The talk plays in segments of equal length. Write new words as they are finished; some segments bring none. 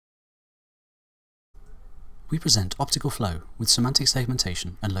we present optical flow with semantic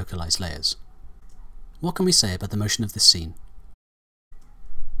segmentation and localized layers. What can we say about the motion of this scene?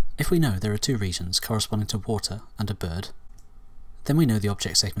 If we know there are two regions corresponding to water and a bird, then we know the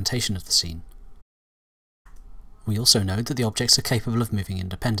object segmentation of the scene. We also know that the objects are capable of moving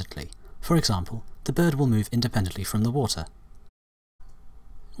independently. For example, the bird will move independently from the water.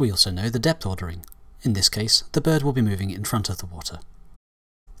 We also know the depth ordering. In this case, the bird will be moving in front of the water.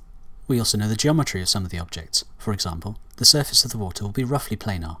 We also know the geometry of some of the objects. For example, the surface of the water will be roughly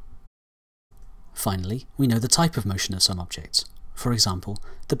planar. Finally, we know the type of motion of some objects. For example,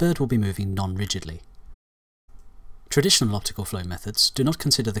 the bird will be moving non-rigidly. Traditional optical flow methods do not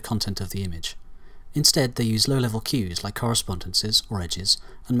consider the content of the image. Instead, they use low-level cues like correspondences or edges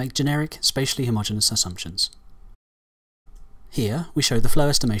and make generic, spatially homogeneous assumptions. Here, we show the flow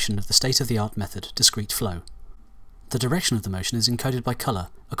estimation of the state-of-the-art method, discrete flow. The direction of the motion is encoded by colour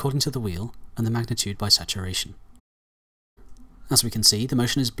according to the wheel and the magnitude by saturation. As we can see, the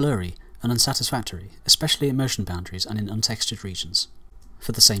motion is blurry and unsatisfactory, especially at motion boundaries and in untextured regions.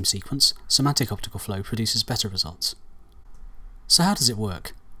 For the same sequence, semantic optical flow produces better results. So how does it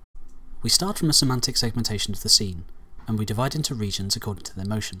work? We start from a semantic segmentation of the scene, and we divide into regions according to their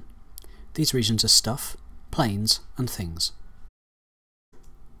motion. These regions are stuff, planes, and things.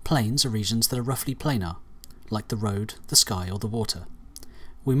 Planes are regions that are roughly planar, like the road, the sky, or the water.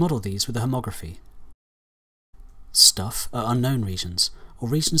 We model these with a homography. Stuff are unknown regions, or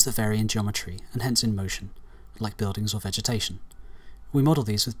regions that vary in geometry and hence in motion, like buildings or vegetation. We model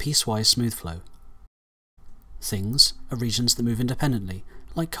these with piecewise smooth flow. Things are regions that move independently,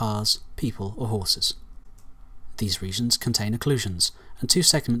 like cars, people, or horses. These regions contain occlusions and two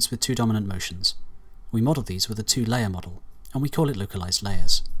segments with two dominant motions. We model these with a two-layer model, and we call it localized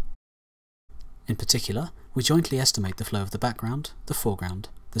layers. In particular, we jointly estimate the flow of the background, the foreground,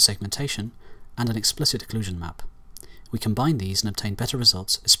 the segmentation, and an explicit occlusion map. We combine these and obtain better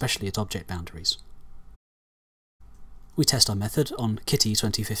results, especially at object boundaries. We test our method on KITTI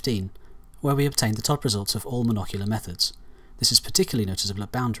 2015, where we obtain the top results of all monocular methods. This is particularly noticeable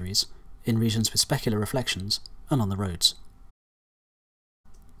at boundaries, in regions with specular reflections, and on the roads.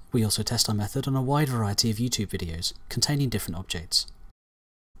 We also test our method on a wide variety of YouTube videos containing different objects.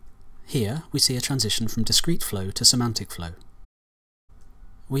 Here we see a transition from discrete flow to semantic flow.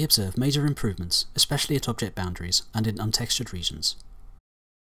 We observe major improvements, especially at object boundaries and in untextured regions.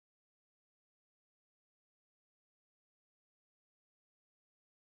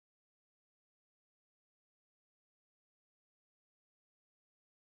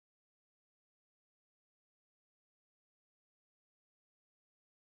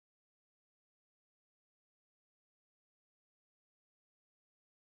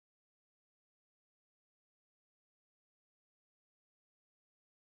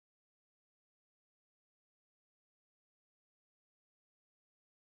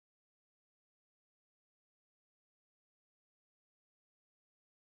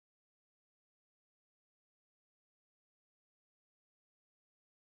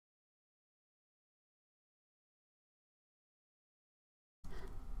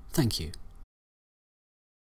 Thank you.